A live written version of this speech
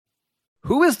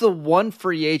Who is the one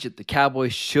free agent the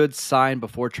Cowboys should sign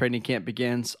before training camp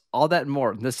begins? All that and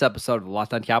more in this episode of the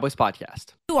Locked On Cowboys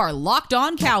podcast. You are Locked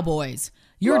On Cowboys,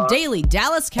 your daily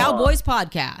Dallas Cowboys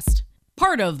podcast.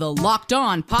 Part of the Locked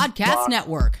On Podcast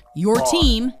Network, your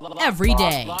team every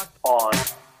day. Locked on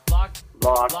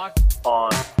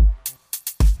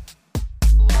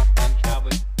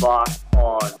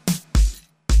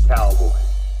Cowboys.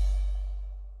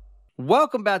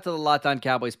 Welcome back to the Locked On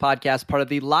Cowboys podcast, part of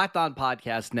the Locked On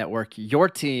Podcast Network, your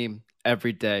team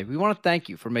every day. We want to thank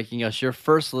you for making us your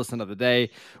first listen of the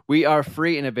day. We are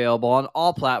free and available on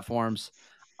all platforms.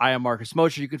 I am Marcus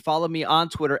Mosher. You can follow me on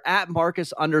Twitter at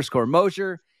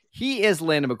Marcus_Mosher. He is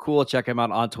Landon McCool. Check him out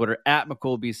on Twitter at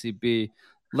McCoolBCB.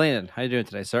 Landon, how you doing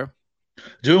today, sir?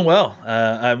 Doing well.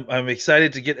 I'm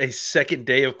excited to get a second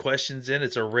day of questions in.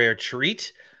 It's a rare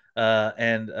treat.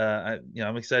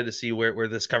 I'm excited to see where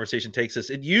this conversation takes us.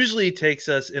 It usually takes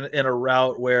us in a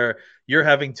route where you're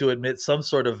having to admit some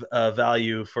sort of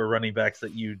value for running backs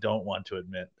that you don't want to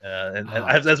admit.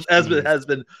 As has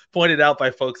been pointed out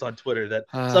by folks on Twitter, that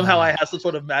somehow I have some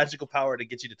sort of magical power to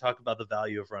get you to talk about the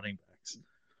value of running backs.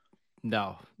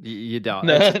 No, you don't.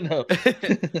 No.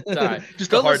 Sorry. Just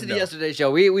go a hard listen to no. yesterday's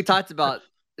show. We talked about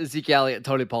Ezekiel Elliott and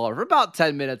Tony Pollard for about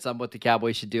 10 minutes on what the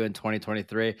Cowboys should do in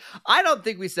 2023. I don't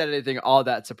think we said anything all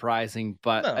that surprising,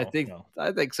 but I think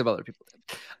some other people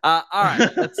did. All right,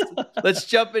 let's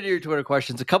jump into your Twitter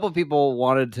questions. A couple of people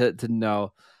wanted to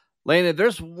know, Landon,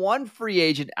 there's one free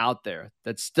agent out there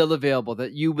that's still available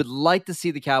that you would like to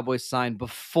see the Cowboys sign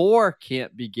before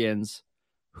camp begins.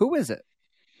 Who is it?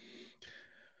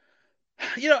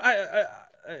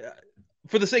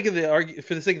 For the sake of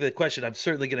the question, I'm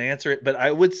certainly going to answer it. But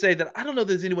I would say that I don't know if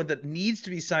there's anyone that needs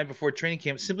to be signed before training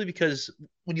camp, simply because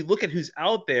when you look at who's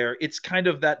out there, it's kind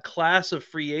of that class of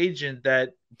free agent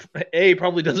that A,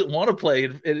 probably doesn't want to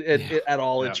play at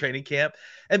all in training camp,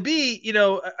 and B,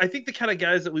 I think the kind of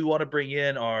guys that we want to bring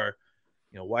in are,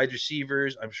 wide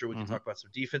receivers. I'm sure we can talk about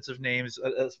some defensive names,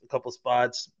 a couple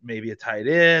spots, maybe a tight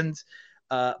end.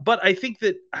 But I think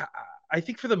that. I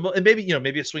think for and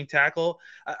maybe a swing tackle.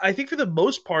 I think for the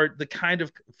most part, the kind of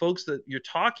folks that you're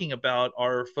talking about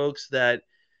are folks that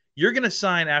you're going to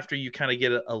sign after you kind of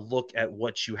get a look at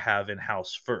what you have in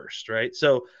house first, right?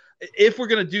 So if we're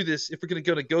going to do this, if we're going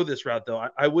to go this route, though,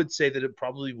 I would say that it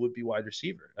probably would be wide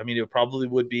receiver. I mean, it probably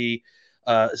would be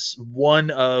one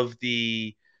of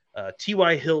the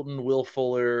T.Y. Hilton, Will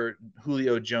Fuller,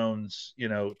 Julio Jones,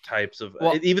 types of,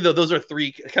 even though those are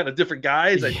three kind of different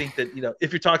guys, I think that,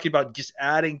 if you're talking about just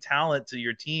adding talent to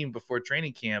your team before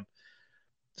training camp,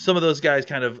 some of those guys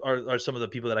kind of are some of the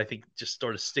people that I think just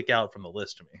sort of stick out from the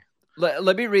list to me.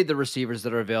 Let me read the receivers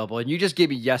that are available, and you just give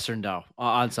me yes or no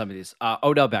on some of these.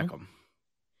 Odell Beckham.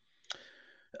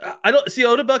 I don't see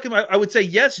Odell Beckham. I would say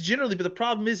yes generally, but the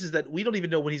problem is that we don't even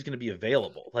know when he's going to be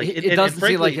available. Like it doesn't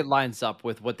seem like it lines up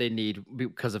with what they need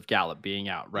because of Gallup being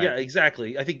out, right? Yeah,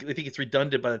 exactly. I think it's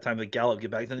redundant by the time that Gallup get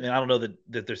back. I mean, I don't know that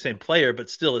they're the same player, but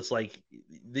still, it's like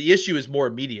the issue is more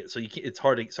immediate. So it's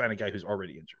hard to sign a guy who's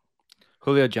already injured.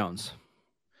 Julio Jones.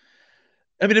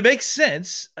 I mean, it makes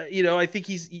sense. I think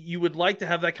you would like to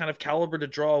have that kind of caliber to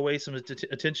draw away some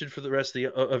attention for the rest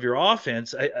of your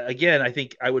offense. I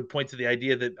think I would point to the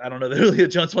idea that I don't know that Julio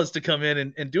Jones wants to come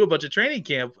in and do a bunch of training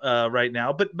camp right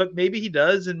now, but maybe he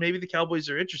does, and maybe the Cowboys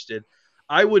are interested.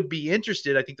 I would be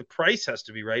interested. I think the price has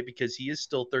to be right because he is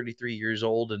still 33 years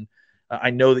old, and I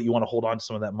know that you want to hold on to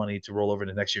some of that money to roll over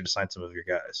into next year to sign some of your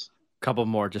guys. Couple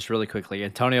more, just really quickly.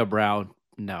 Antonio Brown,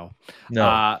 no.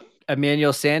 No.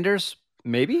 Emmanuel Sanders.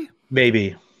 Maybe.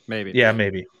 Yeah,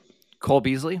 maybe. Cole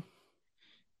Beasley?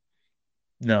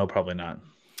 No, probably not.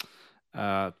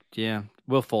 Yeah.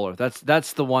 Will Fuller.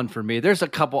 That's the one for me. There's a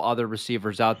couple other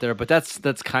receivers out there, but that's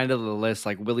kind of the list,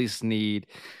 like Willie Snead,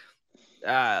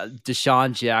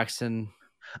 Deshaun Jackson.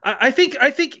 I think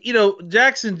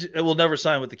Jackson will never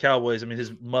sign with the Cowboys. I mean,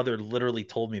 his mother literally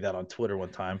told me that on Twitter one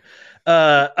time.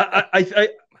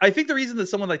 I think the reason that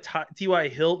someone like T.Y.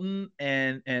 Hilton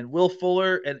and Will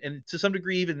Fuller and to some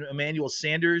degree even Emmanuel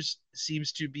Sanders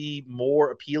seems to be more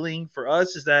appealing for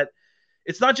us is that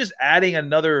it's not just adding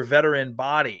another veteran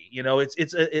body.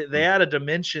 They add a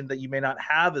dimension that you may not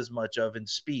have as much of in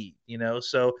speed.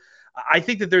 So I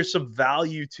think that there's some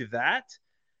value to that,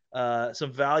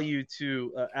 some value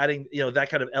to adding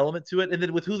that kind of element to it. And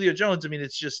then with Julio Jones,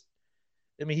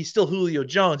 he's still Julio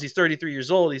Jones. He's 33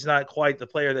 years old. He's not quite the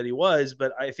player that he was,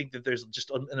 but I think that there's just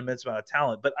an immense amount of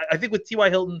talent. But I think with T.Y.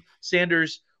 Hilton,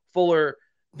 Sanders, Fuller,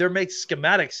 there makes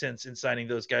schematic sense in signing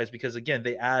those guys because, again,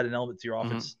 they add an element to your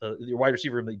offense, your wide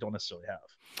receiver room that you don't necessarily have.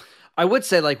 I would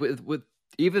say, like with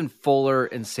even Fuller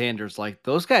and Sanders, like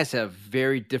those guys have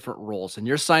very different roles, and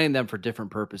you're signing them for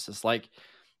different purposes. Like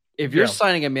if you're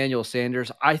signing Emmanuel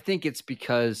Sanders, I think it's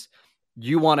because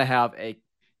you want to have a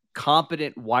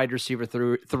competent wide receiver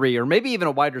 3, or maybe even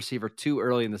a wide receiver 2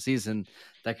 early in the season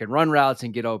that can run routes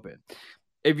and get open.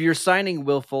 If you're signing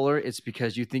Will Fuller, it's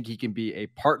because you think he can be a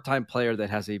part-time player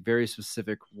that has a very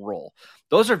specific role.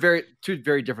 Those are two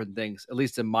very different things, at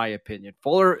least in my opinion.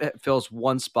 Fuller fills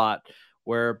one spot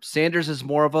where Sanders is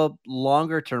more of a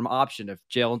longer-term option if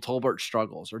Jalen Tolbert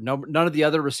struggles, or none of the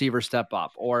other receivers step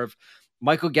up, or if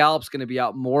Michael Gallup's going to be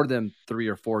out more than 3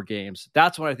 or 4 games.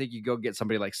 That's when I think you go get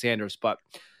somebody like Sanders. But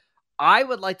I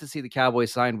would like to see the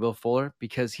Cowboys sign Will Fuller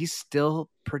because he's still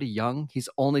pretty young. He's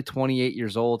only 28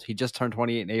 years old. He just turned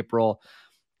 28 in April.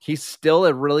 He's still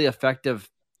a really effective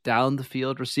down the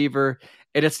field receiver.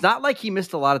 And it's not like he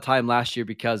missed a lot of time last year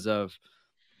because of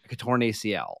a torn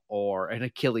ACL or an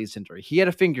Achilles injury. He had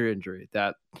a finger injury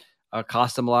that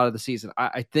cost him a lot of the season.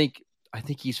 I think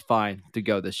he's fine to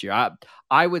go this year.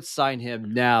 I would sign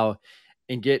him now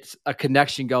and get a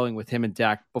connection going with him and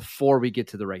Dak before we get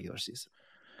to the regular season.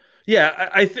 Yeah,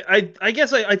 I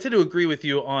guess I tend to agree with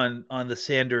you on the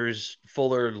Sanders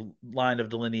Fuller line of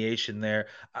delineation there.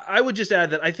 I would just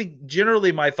add that I think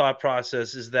generally my thought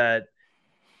process is that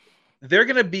they're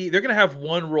gonna have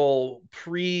one role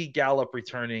pre-Gallup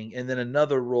returning and then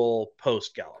another role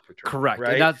post-Gallup returning. Correct.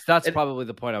 Right? And that's probably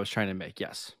the point I was trying to make.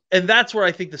 Yes. And that's where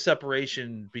I think the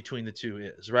separation between the two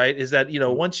is, right? Is that,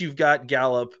 once you've got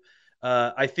Gallup,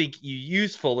 I think you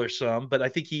use Fuller some, but I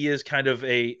think he is kind of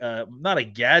a not a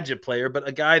gadget player, but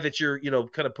a guy that you're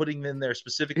kind of putting in there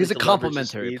specifically. He's a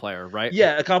complementary player, right?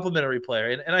 Yeah, a complementary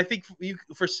player, and I think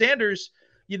for Sanders,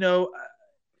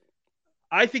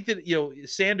 I think that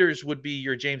Sanders would be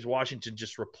your James Washington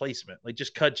just replacement, like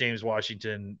just cut James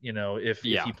Washington, if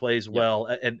he plays well,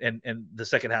 and the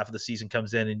second half of the season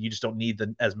comes in and you just don't need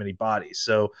as many bodies,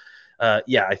 so.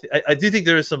 I do think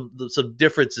there are some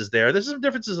differences there. There's some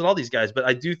differences in all these guys, but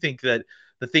I do think that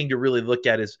the thing to really look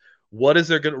at is what is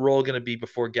their role going to be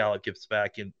before Gallup gets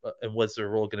back, and what's their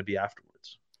role going to be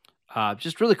afterwards.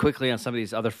 Just really quickly on some of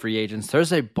these other free agents,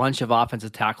 there's a bunch of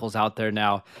offensive tackles out there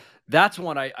now. That's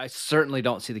one I certainly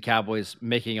don't see the Cowboys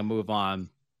making a move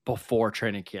on before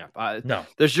training camp. No,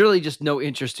 there's really just no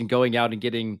interest in going out and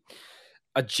getting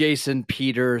a Jason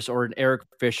Peters or an Eric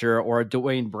Fisher or a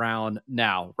Dwayne Brown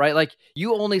now, right? Like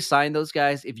you only sign those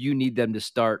guys if you need them to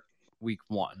start week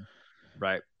 1,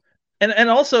 right? And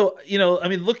also, can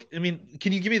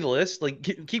you give me the list? Like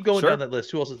keep going down that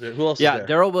list. Who else is there?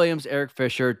 Darrell Williams, Eric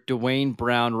Fisher, Dwayne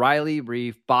Brown, Riley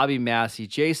Reif, Bobby Massey,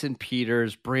 Jason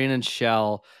Peters, Brandon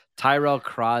Shell, Tyrell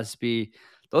Crosby.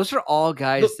 Those are all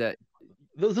guys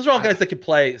Those are all guys that can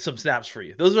play some snaps for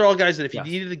you. Those are all guys that if you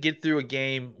needed to get through a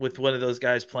game with one of those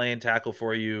guys playing tackle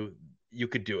for you, you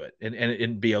could do it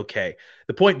and be okay.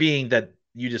 The point being that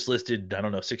you just listed,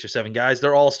 6 or 7 guys.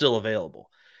 They're all still available.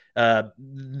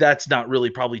 That's not really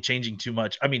probably changing too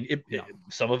much. I mean,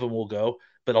 some of them will go,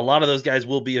 but a lot of those guys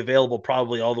will be available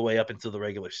probably all the way up until the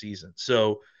regular season.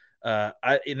 So none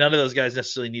of those guys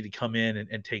necessarily need to come in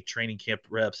and take training camp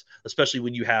reps, especially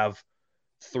when you have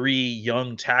 3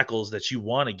 young tackles that you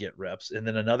want to get reps, and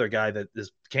then another guy that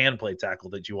can play tackle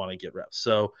that you want to get reps.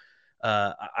 So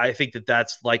I think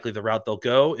that's likely the route they'll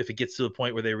go. If it gets to the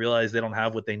point where they realize they don't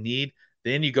have what they need,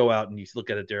 then you go out and you look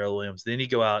at a Darrell Williams. Then you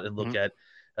go out and look at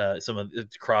some of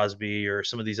Crosby or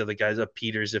some of these other guys,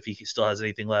 Peters, if he still has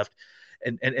anything left,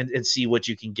 and see what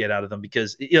you can get out of them,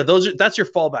 because that's your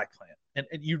fallback plan. And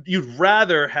you'd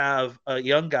rather have a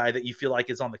young guy that you feel like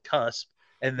is on the cusp,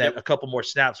 and that a couple more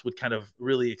snaps would kind of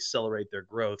really accelerate their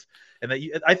growth. And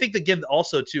that I think, again,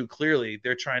 also, too, clearly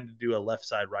they're trying to do a left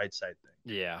side, right side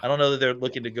thing. Yeah. I don't know that they're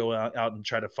looking to go out and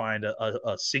try to find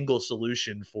a single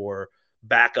solution for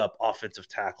backup offensive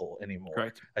tackle anymore.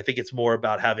 Correct. I think it's more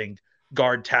about having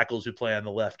guard tackles who play on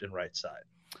the left and right side.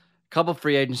 Couple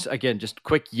free agents, again, just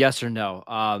quick yes or no.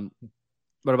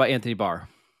 What about Anthony Barr?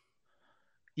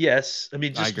 Yes. I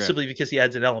mean, just simply because he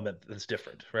adds an element that's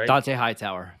different, right? Dante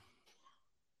Hightower.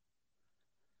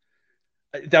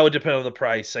 That would depend on the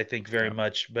price, I think, very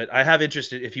much. But I have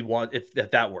interest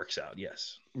if that works out.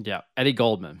 Yes. Yeah. Eddie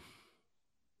Goldman.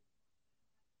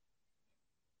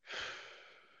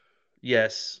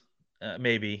 Yes.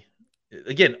 Maybe.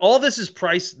 Again, all this is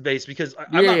price based because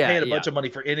I'm not paying a bunch of money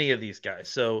for any of these guys.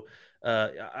 So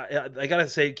I gotta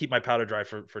say, keep my powder dry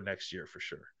for next year for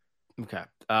sure. Okay.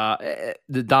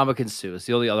 The Ndamukong Suh is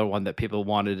the only other one that people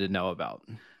wanted to know about.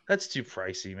 That's too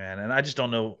pricey, man, and I just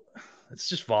don't know. It's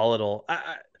just volatile.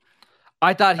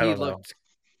 I thought he looked.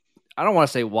 I don't want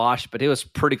to say washed, but it was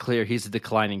pretty clear he's a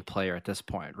declining player at this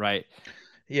point, right?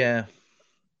 Yeah.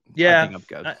 Yeah, I think I'm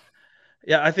good.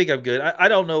 I think I'm good. I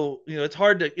don't know. It's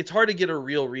hard to get a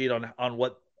real read on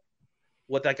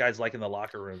what that guy's like in the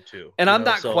locker room too. And I'm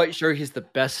not quite sure he's the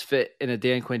best fit in a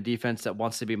Dan Quinn defense that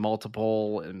wants to be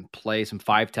multiple and play some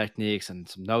 5 techniques and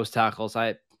some nose tackles.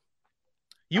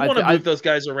 You want to move those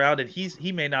guys around, and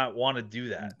he may not want to do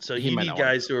that. So you need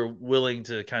guys who are willing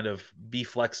to kind of be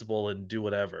flexible and do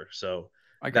whatever. So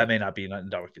that may not be nothing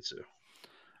Ndamukong.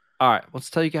 All right, let's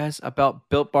tell you guys about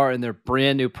Built Bar and their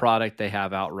brand new product they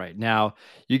have out right now.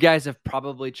 You guys have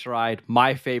probably tried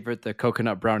my favorite, the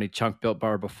Coconut Brownie Chunk Built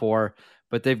Bar before,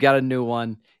 but they've got a new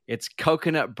one. It's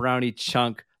Coconut Brownie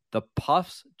Chunk, the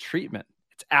Puffs treatment.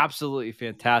 It's absolutely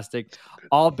fantastic.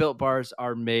 All Built Bars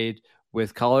are made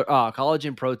with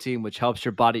collagen protein, which helps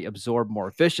your body absorb more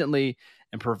efficiently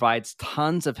and provides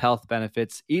tons of health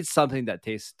benefits. Eat something that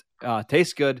tastes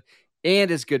good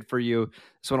and is good for you.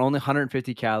 This one only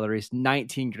 150 calories,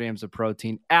 19 grams of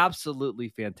protein. Absolutely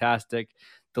fantastic.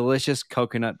 Delicious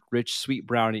coconut, rich, sweet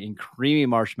brownie, and creamy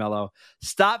marshmallow.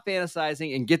 Stop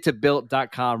fantasizing and get to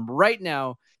Built.com right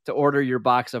now to order your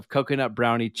box of Coconut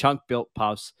Brownie Chunk Built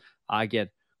Puffs. Again,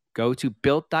 go to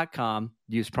Built.com.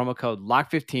 Use promo code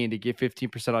LOCK15 to get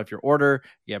 15% off your order.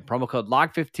 Again, promo code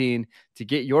LOCK15 to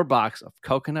get your box of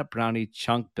Coconut Brownie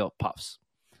Chunk Built Puffs.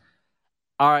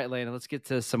 All right, Lana, let's get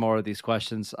to some more of these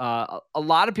questions. A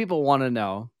lot of people want to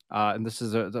know, and this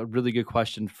is a really good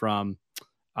question from,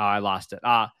 I lost it.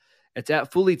 It's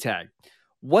at Fully Tag.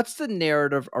 What's the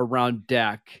narrative around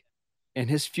Dak and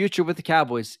his future with the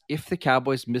Cowboys if the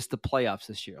Cowboys miss the playoffs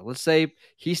this year? Let's say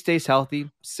he stays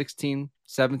healthy, 16,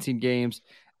 17 games,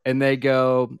 and they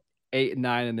go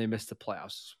 8-9 and they miss the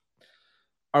playoffs.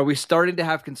 Are we starting to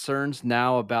have concerns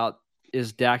now about,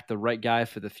 is Dak the right guy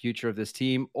for the future of this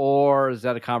team, or is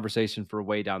that a conversation for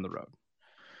way down the road?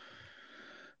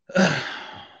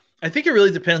 I think it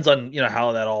really depends on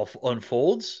how that all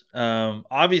unfolds.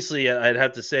 Obviously, I'd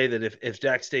have to say that if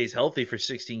Dak stays healthy for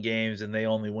 16 games and they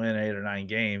only win 8 or 9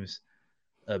 games,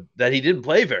 that he didn't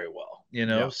play very well.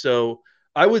 Yeah. So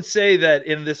I would say that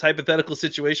in this hypothetical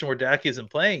situation where Dak isn't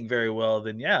playing very well,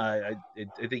 then I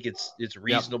think it's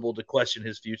reasonable to question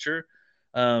his future.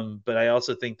 But I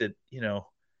also think that,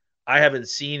 I haven't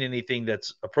seen anything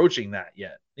that's approaching that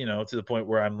yet, to the point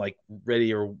where I'm like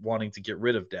ready or wanting to get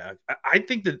rid of Dak. I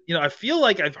think that, I feel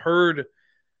like I've heard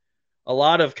a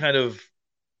lot of kind of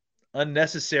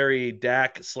unnecessary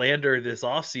Dak slander this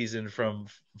offseason from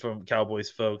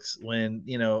Cowboys folks when,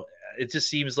 it just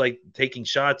seems like taking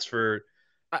shots for.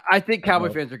 I think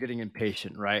Cowboy fans are getting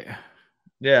impatient, right?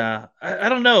 Yeah, I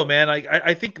don't know, man.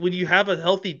 I think when you have a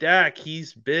healthy Dak,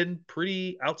 he's been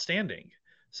pretty outstanding.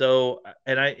 So,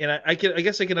 I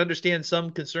guess I can understand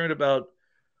some concern about,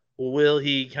 well, will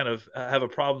he kind of have a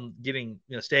problem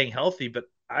staying healthy? But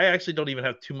I actually don't even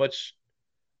have too much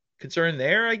concern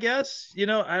there. I guess I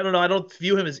don't know. I don't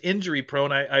view him as injury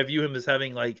prone. I view him as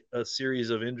having like a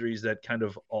series of injuries that kind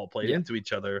of all played into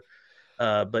each other.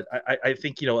 But I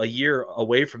think a year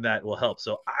away from that will help.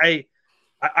 So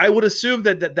I would assume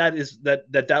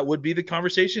that would be the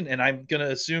conversation, and I'm going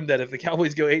to assume that if the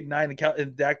Cowboys go 8-9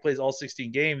 and Dak plays all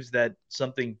 16 games, that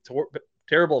something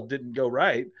terrible didn't go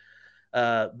right.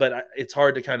 But it's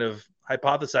hard to kind of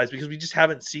hypothesize because we just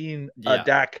haven't seen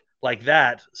Dak like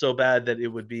that so bad that it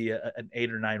would be an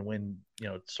 8 or 9 win,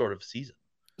 sort of season.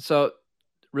 So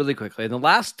really quickly, in the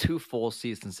last 2 full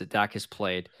seasons that Dak has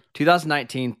played,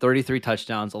 2019, 33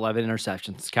 touchdowns, 11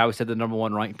 interceptions. Cowboys had the number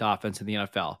 1 ranked offense in the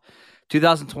NFL.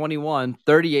 2021,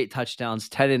 38 touchdowns,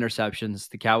 10 interceptions.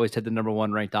 The Cowboys had the number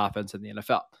 1 ranked offense in the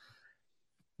NFL.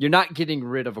 You're not getting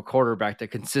rid of a quarterback that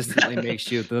consistently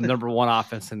makes you the number 1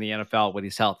 offense in the NFL when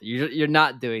he's healthy. You're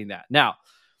not doing that. Now,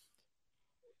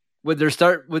 would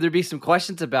there be some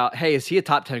questions about, hey, is he a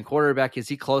top 10 quarterback? Is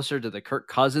he closer to the Kirk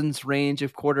Cousins range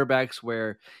of quarterbacks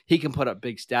where he can put up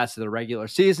big stats in the regular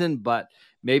season, but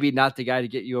maybe not the guy to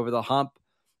get you over the hump?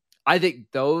 I think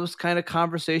those kind of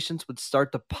conversations would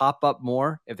start to pop up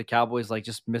more if the Cowboys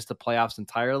just miss the playoffs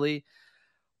entirely.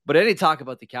 But any talk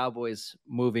about the Cowboys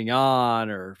moving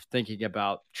on or thinking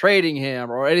about trading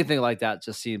him or anything like that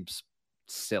just seems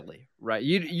silly, right?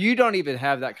 You don't even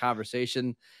have that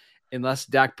conversation unless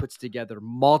Dak puts together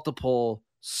multiple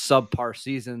subpar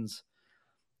seasons.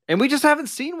 And we just haven't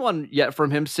seen one yet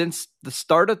from him since the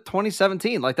start of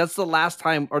 2017. That's the last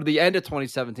time, or the end of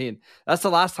 2017. That's the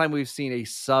last time we've seen a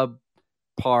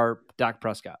subpar Dak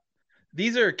Prescott.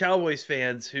 These are Cowboys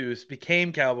fans who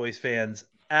became Cowboys fans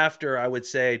after, I would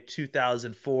say,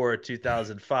 2004,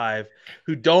 2005,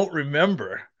 who don't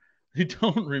remember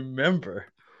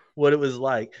what it was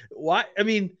like. Why? I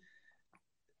mean,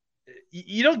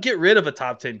 you don't get rid of a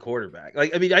top 10 quarterback.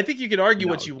 Like, I mean, I think you can argue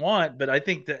what you want, but I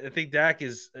think Dak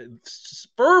is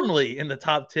firmly in the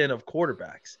top 10 of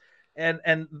quarterbacks. And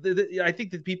I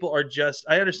think that people are just,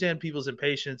 I understand people's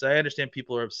impatience. I understand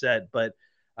people are upset, but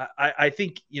I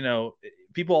think,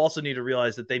 people also need to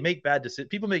realize that they make bad decisions.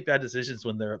 People make bad decisions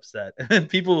when they're upset, and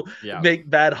people make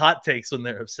bad hot takes when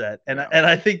they're upset. And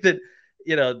I think that,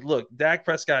 look, Dak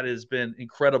Prescott has been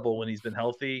incredible when he's been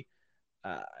healthy.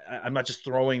 I'm not just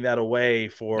throwing that away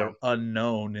for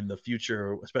unknown in the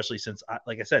future, especially since,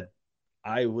 like I said,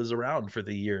 I was around for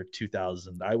the year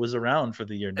 2000. I was around for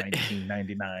the year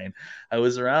 1999. I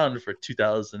was around for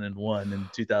 2001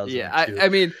 and 2002. Yeah, I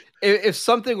mean, if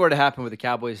something were to happen with the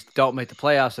Cowboys don't make the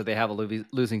playoffs or they have a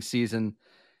losing season,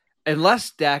 unless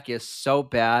Dak is so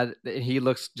bad that he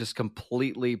looks just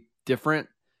completely different,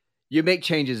 you make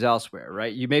changes elsewhere,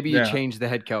 right? You change the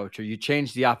head coach, or you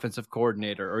change the offensive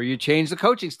coordinator, or you change the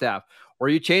coaching staff, or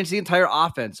you change the entire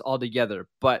offense altogether.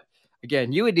 But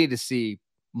again, you would need to see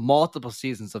multiple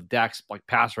seasons of Dak's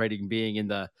pass rating being in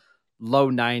the low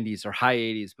 90s or high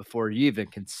 80s before you even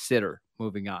consider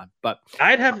moving on. But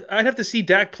I'd have to see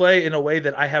Dak play in a way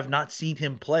that I have not seen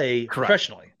him play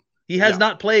professionally. He has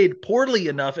not played poorly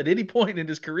enough at any point in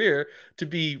his career to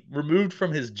be removed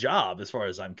from his job, as far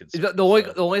as I'm concerned.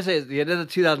 The only say is the end of the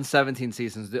 2017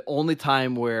 season is the only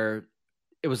time where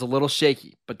it was a little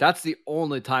shaky, but that's the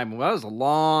only time. Well, that was a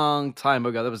long time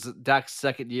ago. That was Dak's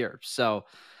second year. So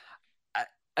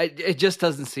it just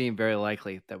doesn't seem very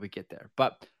likely that we get there.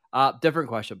 But different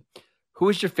question. Who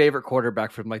was your favorite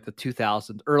quarterback from the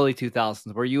 2000s, early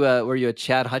 2000s? Were you a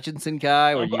Chad Hutchinson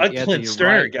guy? Or a Clint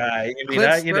Sterner guy?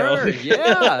 Clint Sterner,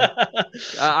 yeah.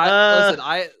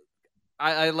 Listen,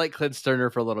 I like Clint Sterner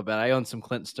for a little bit. I own some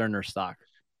Clint Sterner stock.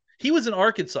 He was an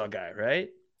Arkansas guy, right?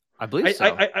 I believe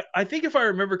so. I think if I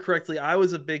remember correctly, I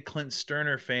was a big Clint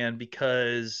Sterner fan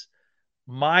because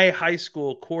my high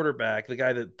school quarterback, the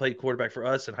guy that played quarterback for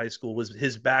us in high school, was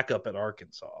his backup at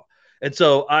Arkansas. And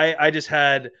so I just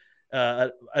had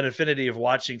an affinity of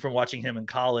watching him in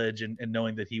college and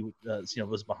knowing that he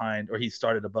was behind, or he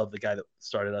started above the guy that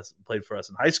played for us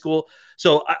in high school.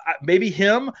 So maybe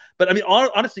him, but I mean,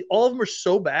 honestly, all of them are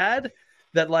so bad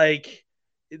that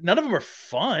none of them are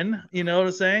fun. You know what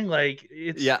I'm saying?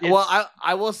 Well,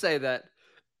 I will say that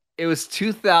it was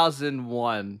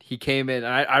 2001. He came in,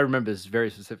 and I remember this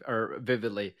very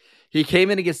vividly. He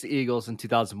came in against the Eagles in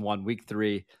 2001, week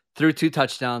 3, threw 2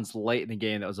 touchdowns late in the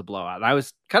game. That was a blowout. And I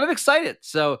was kind of excited.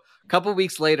 So a couple of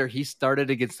weeks later, he started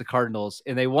against the Cardinals,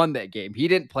 and they won that game. He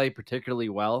didn't play particularly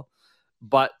well,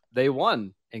 but they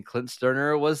won, and Clint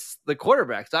Sterner was the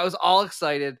quarterback. So I was all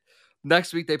excited.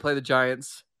 Next week, they play the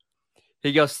Giants.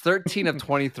 He goes 13 of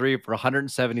 23 for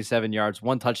 177 yards,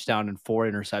 1 touchdown, and 4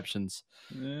 interceptions.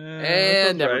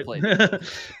 And never played.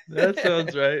 That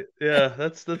sounds right. Yeah,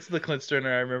 that's the Clint Sterner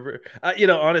I remember.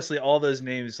 Honestly, all those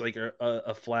names are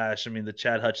a flash. I mean, the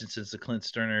Chad Hutchinsons, the Clint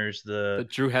Sterners, the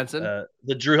Drew Henson, I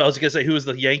was gonna say, who was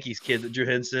the Yankees kid? The Drew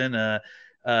Henson. I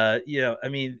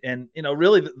mean, and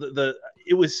really,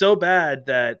 it was so bad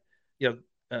that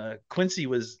Quincy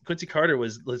Carter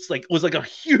was like a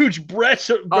huge breath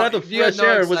of fresh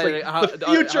air. It was like the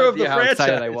future of the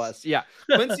franchise. I was. Yeah.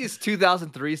 Quincy's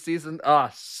 2003 season. Oh,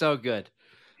 so good.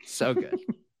 So good.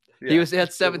 He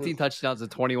had 17 touchdowns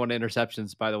and 21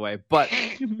 interceptions, by the way. But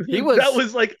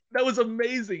that was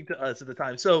amazing to us at the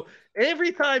time. So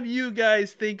every time you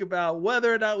guys think about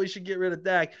whether or not we should get rid of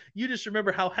Dak, you just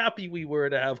remember how happy we were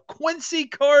to have Quincy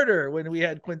Carter when we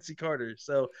had Quincy Carter.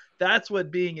 So that's what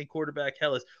being a quarterback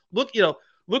hell is. Look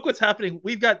what's happening.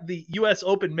 We've got the U.S.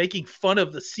 Open making fun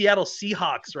of the Seattle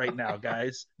Seahawks right now,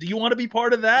 guys. Do you want to be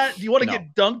part of that? Do you want to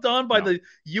get dunked on by the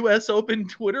U.S. Open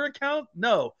Twitter account?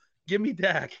 No. Give me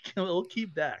Dak. We'll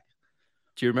keep Dak.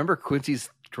 Do you remember Quincy's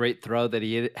great throw that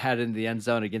he had in the end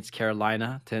zone against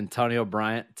Carolina to Antonio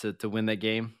Bryant to win that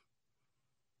game?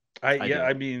 I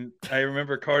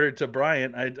remember Carter to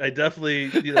Bryant. I definitely,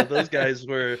 those guys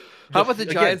were. How about the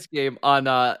Giants game on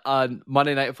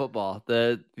Monday Night Football?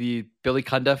 The Billy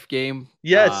Cundiff game.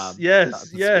 Yes.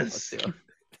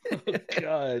 Oh,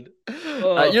 God.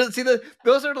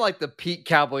 Those are the peak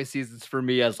Cowboy seasons for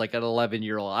me as an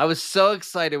 11-year-old. I was so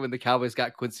excited when the Cowboys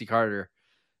got Quincy Carter.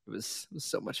 It was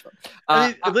so much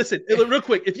fun. Listen, real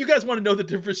quick, if you guys want to know the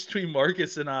difference between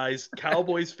Marcus and I's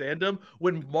Cowboys fandom,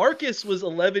 when Marcus was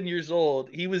 11 years old,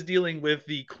 he was dealing with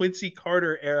the Quincy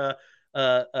Carter era,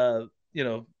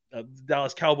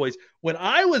 Dallas Cowboys. When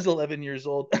I was 11 years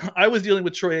old, I was dealing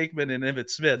with Troy Aikman and Emmitt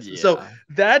Smith. Yeah. So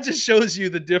that just shows you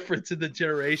the difference in the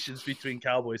generations between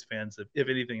Cowboys fans, if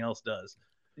anything else does.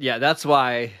 Yeah, that's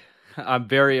why I'm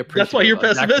very appreciative. That's why you're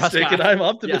pessimistic and I'm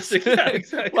optimistic. Yes. Yeah,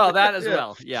 exactly. Well, that as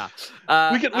well. Yeah.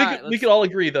 We could all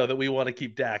agree though that we want to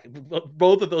keep Dak.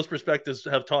 Both of those perspectives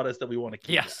have taught us that we want to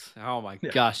keep. Yes. Dak. Oh my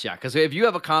gosh, yeah. Because if you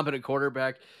have a competent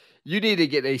quarterback, you need to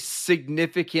get a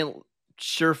significant,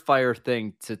 surefire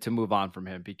thing to move on from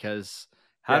him, because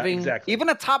having even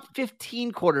a top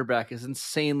 15 quarterback is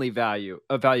insanely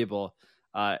valuable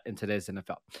in today's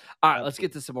NFL. All right, let's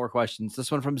get to some more questions.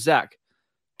 This one from Zach.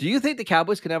 Do you think the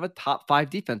Cowboys can have a top 5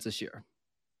 defense this year?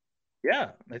 Yeah,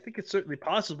 I think it's certainly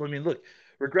possible. I mean, look,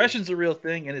 regression's a real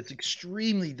thing, and it's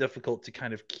extremely difficult to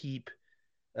kind of keep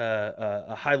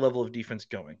a high level of defense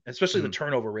going, especially the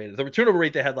turnover rate. The turnover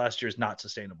rate they had last year is not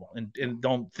sustainable, and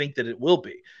don't think that it will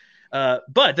be.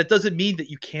 But that doesn't mean that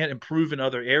you can't improve in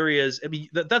other areas. I mean,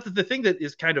 that's the thing that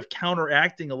is kind of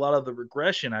counteracting a lot of the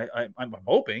regression. I'm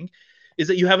hoping is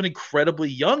that you have an incredibly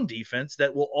young defense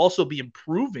that will also be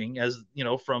improving as,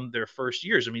 from their first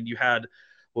years. I mean, you had,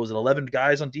 11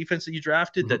 guys on defense that you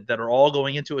drafted that are all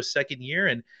going into a second year.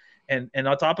 And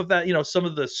on top of that, some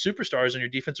of the superstars on your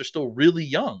defense are still really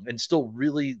young and still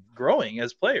really growing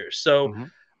as players. So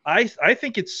I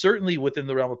think it's certainly within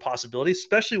the realm of possibility,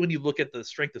 especially when you look at the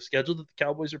strength of schedule that the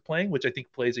Cowboys are playing, which I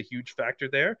think plays a huge factor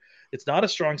there. It's not a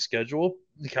strong schedule.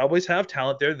 The Cowboys have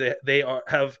talent there. They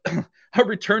have a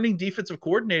returning defensive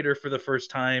coordinator for the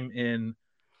first time in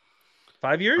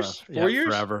 5 years, 4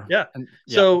 years, forever. Yeah.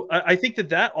 So I think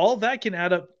that all that can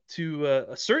add up to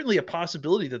certainly a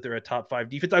possibility that they're a top 5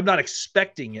 defense. I'm not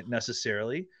expecting it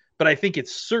necessarily, but I think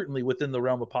it's certainly within the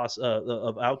realm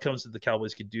of outcomes that the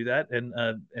Cowboys could do that. And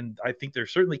I think they're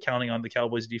certainly counting on the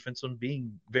Cowboys defense on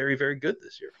being very, very good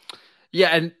this year. Yeah,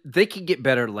 and they can get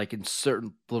better like in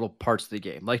certain little parts of the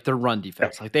game, like their run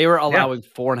defense. Like they were allowing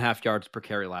 4.5 yards per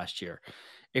carry last year.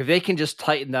 If they can just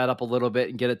tighten that up a little bit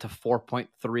and get it to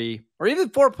 4.3 or even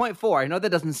 4.4, I know that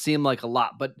doesn't seem like a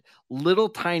lot, but little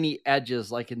tiny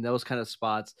edges like in those kind of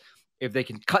spots, if they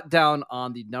can cut down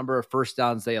on the number of first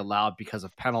downs they allowed because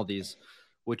of penalties,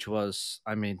 which was,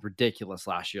 ridiculous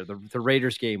last year. The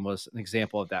Raiders game was an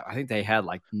example of that. I think they had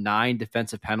like 9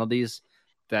 defensive penalties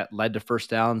that led to first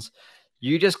downs.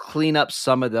 You just clean up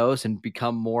some of those and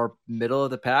become more middle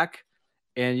of the pack,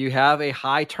 and you have a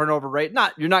high turnover rate.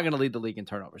 You're not going to lead the league in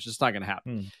turnovers. It's not going to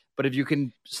happen. But if you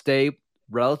can stay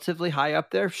relatively high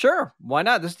up there, sure, why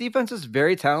not? This defense is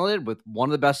very talented with one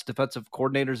of the best defensive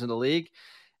coordinators in the league.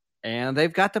 And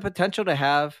they've got the potential to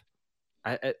have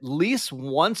at least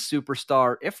one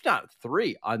superstar, if not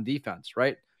 3, on defense,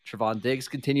 right? Trevon Diggs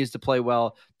continues to play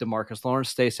well. DeMarcus Lawrence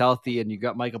stays healthy, and you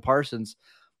got Micah Parsons.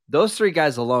 Those 3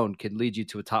 guys alone can lead you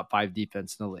to a top 5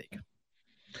 defense in the league.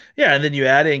 Yeah, and then you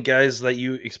add in guys that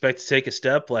you expect to take a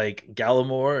step like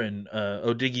Gallimore and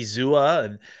Odigizua,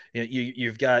 and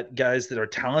you've got guys that are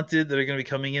talented that are going to be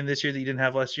coming in this year that you didn't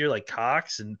have last year, like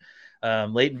Cox and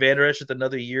Leighton Vander Esch with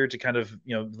another year to kind of,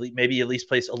 maybe at least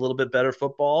play a little bit better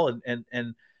football.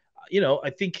 And I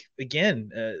think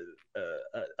again,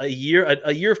 a year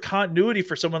of continuity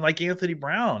for someone like Anthony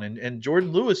Brown and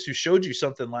Jordan Lewis, who showed you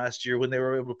something last year when they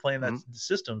were able to play in that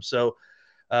system. So,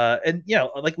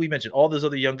 like we mentioned, all those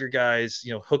other younger guys,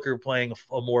 Hooker playing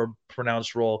a more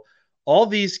pronounced role. All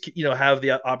these, have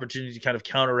the opportunity to kind of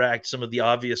counteract some of the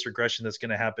obvious regression that's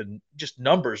going to happen, just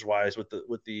numbers wise, with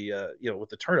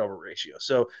the turnover ratio.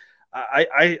 So,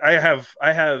 I have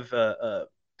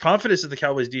confidence that the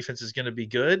Cowboys defense is going to be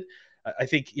good. I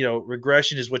think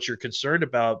regression is what you're concerned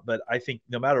about, but I think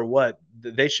no matter what,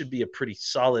 they should be a pretty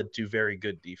solid to very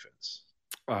good defense.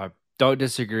 Don't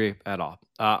disagree at all.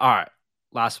 All right,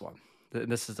 last one.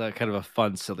 This is a kind of a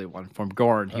fun, silly one from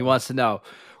Gorn. He wants to know,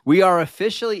 we are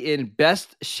officially in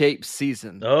best shape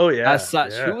season. Oh, yeah. As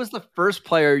such, who was the first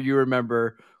player you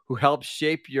remember who helped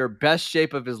shape your best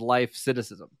shape of his life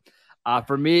cynicism?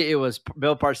 For me, it was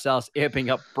Bill Parcells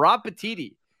amping up Brock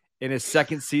Petiti in his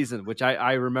second season, which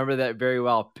I remember that very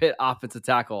well. Pitt offensive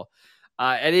tackle.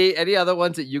 Any other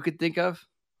ones that you could think of?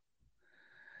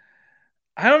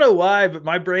 I don't know why, but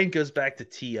my brain goes back to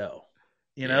T.O.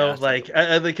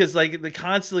 Because they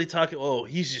constantly talking. Oh,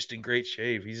 he's just in great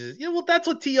shape. He's just, well, that's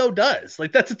what T.O. does.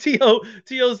 Like that's a T.O.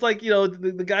 T.O.'s like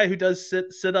the guy who does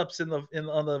sit ups on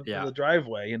the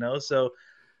driveway. So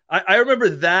I remember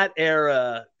that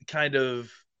era kind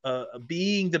of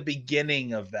being the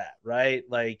beginning of that, right?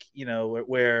 Like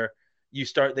where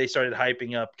they started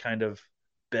hyping up kind of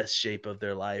best shape of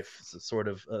their life sort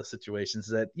of situations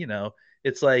that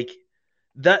it's like.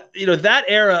 That that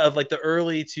era of like the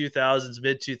early 2000s,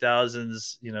 mid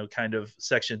 2000s, kind of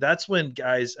section. That's when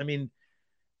guys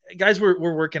were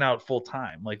working out full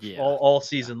time, like all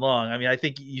season long. I mean, I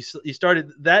think you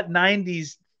started that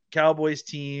 90s Cowboys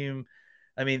team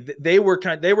I mean, they were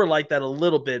like that a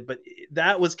little bit, but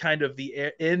that was kind of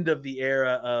the end of the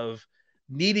era of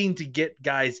needing to get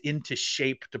guys into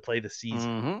shape to play the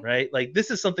season, right? Like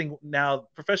this is something now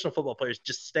professional football players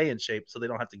just stay in shape so they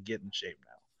don't have to get in shape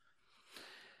now.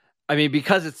 I mean,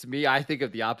 because it's me, I think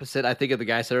of the opposite. I think of the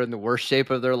guys that are in the worst shape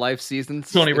of their life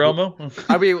seasons. Tony Romo.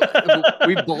 I mean,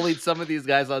 we bullied some of these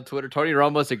guys on Twitter. Tony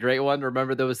Romo's a great one.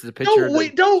 Remember, there was the picture.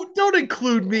 Don't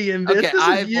include me in this. Okay, this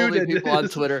I bullied people on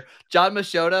Twitter. John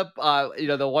Machota,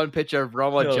 the one picture of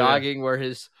Romo jogging where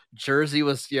his jersey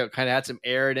was, kind of had some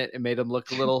air in it and made him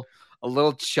look a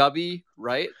little chubby,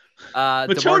 right?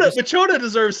 Machota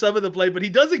deserves some of the blame, but he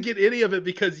doesn't get any of it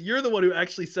because you're the one who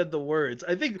actually said the words.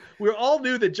 I think we all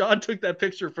knew that John took that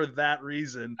picture for that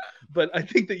reason, but I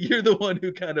think that you're the one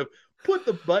who kind of put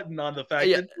the button on the fact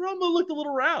that Romo looked a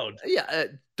little round. Yeah,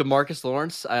 DeMarcus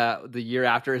Lawrence, the year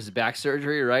after his back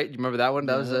surgery, right? You remember that one?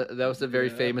 That was a very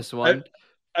famous one.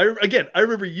 I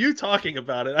remember you talking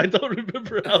about it. I don't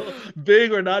remember how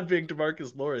big or not big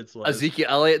DeMarcus Lawrence was. Ezekiel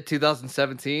Elliott,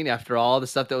 2017, after all the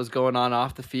stuff that was going on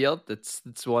off the field. That's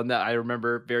one that I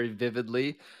remember very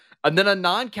vividly. And then a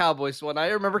non-Cowboys one,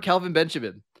 I remember Kelvin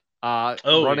Benjamin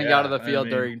running out of the field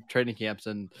during training camps,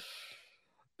 and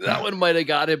that one might have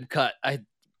got him cut,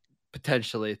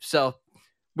 potentially. So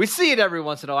we see it every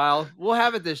once in a while. We'll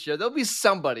have it this year. There'll be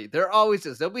somebody. There always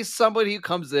is. There'll be somebody who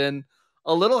comes in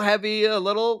a little heavy, a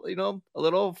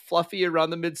little fluffy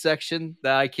around the midsection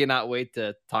that I cannot wait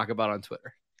to talk about on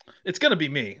Twitter. It's going to be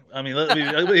me. I mean, let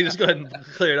me just go ahead and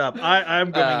clear it up. I'm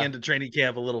going into training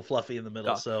camp a little fluffy in the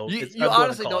middle. So you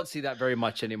honestly don't see that very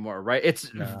much anymore, right? It's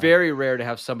very rare to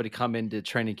have somebody come into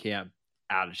training camp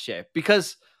out of shape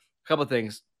because a couple of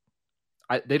things.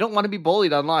 They don't want to be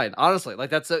bullied online. Honestly,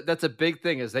 like that's a big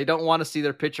thing is they don't want to see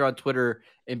their picture on Twitter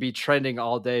and be trending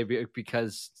all day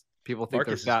because people think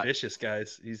Marcus they're fat. Is vicious,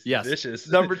 guys. He's vicious.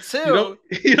 Number two,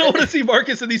 you don't want to see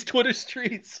Marcus in these Twitter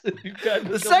streets.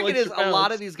 The second is a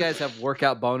lot of these guys have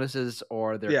workout bonuses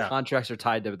or their contracts are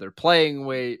tied to their playing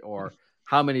weight or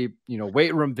how many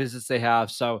weight room visits they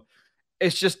have. So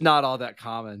it's just not all that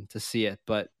common to see it,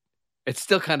 but it's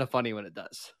still kind of funny when it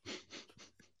does.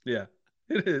 Yeah.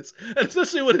 It is, and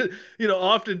especially when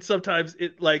often sometimes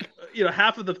it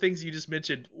half of the things you just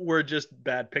mentioned were just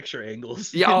bad picture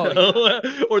angles,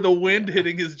 or the wind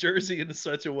hitting his jersey in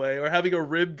such a way, or having a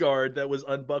rib guard that was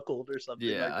unbuckled or something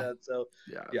like that. So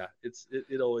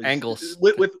it always angles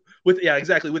with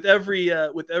exactly with every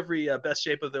best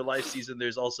shape of their life season.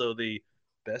 There's also the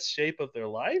best shape of their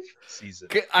life season.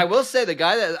 I will say the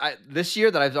guy that this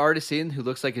year that I've already seen who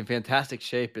looks like in fantastic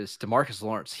shape is DeMarcus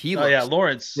Lawrence. He looks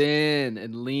Lawrence thin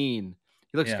and lean.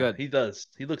 He looks good. He does.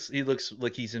 He looks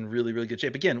like he's in really, really good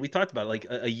shape. Again, we talked about like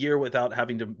a year without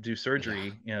having to do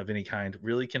surgery of any kind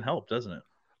really can help, doesn't it?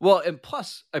 Well, and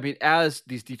plus, I mean, as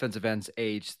these defensive ends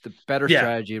age, the better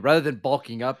strategy, rather than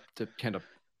bulking up to kind of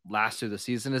last through the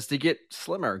season, is to get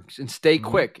slimmer and stay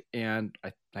quick. And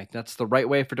I think that's the right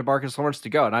way for DeMarcus Lawrence to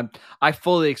go. And I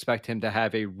fully expect him to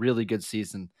have a really good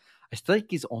season. I think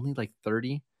he's only like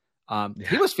 30.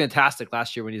 He was fantastic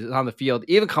last year when he was on the field,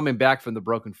 even coming back from the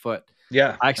broken foot.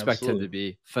 Yeah, I expect him to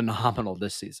be phenomenal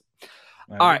this season.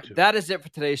 All right, that is it for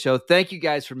today's show. Thank you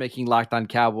guys for making Locked On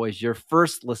Cowboys your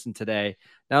first listen today.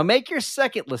 Now make your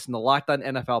second listen to Locked On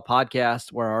NFL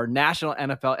Podcast, where our national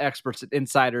NFL experts and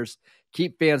insiders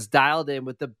keep fans dialed in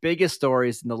with the biggest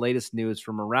stories and the latest news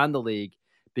from around the league,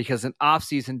 because an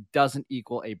offseason doesn't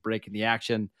equal a break in the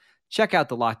action. Check out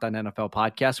the Locked On NFL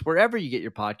Podcast wherever you get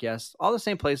your podcasts, all the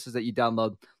same places that you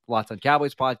download the Locked On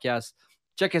Cowboys podcast.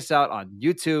 Check us out on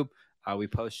YouTube. We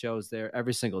post shows there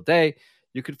every single day.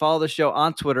 You can follow the show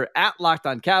on Twitter at Locked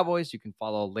On Cowboys. You can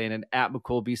follow Landon at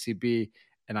McCoolBCB,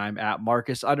 and I'm at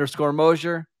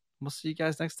Marcus_Mosier. We'll see you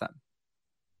guys next time.